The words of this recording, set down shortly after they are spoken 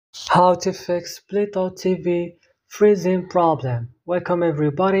How to fix Pluto TV freezing problem. Welcome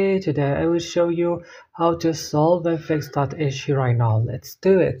everybody. Today I will show you how to solve and fix that issue right now. Let's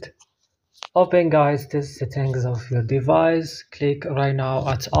do it. Open guys the settings of your device. Click right now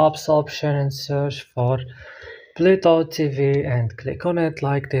at apps option and search for Pluto TV and click on it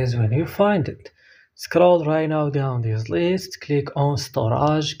like this when you find it. Scroll right now down this list. Click on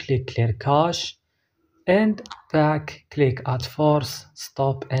storage. Click clear cache and back. Click at force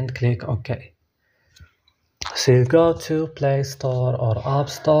stop and click OK. So you go to Play Store or App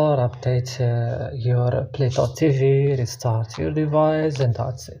Store, update your Pluto TV, restart your device, and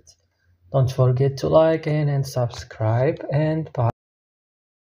that's it. Don't forget to like and subscribe, and bye.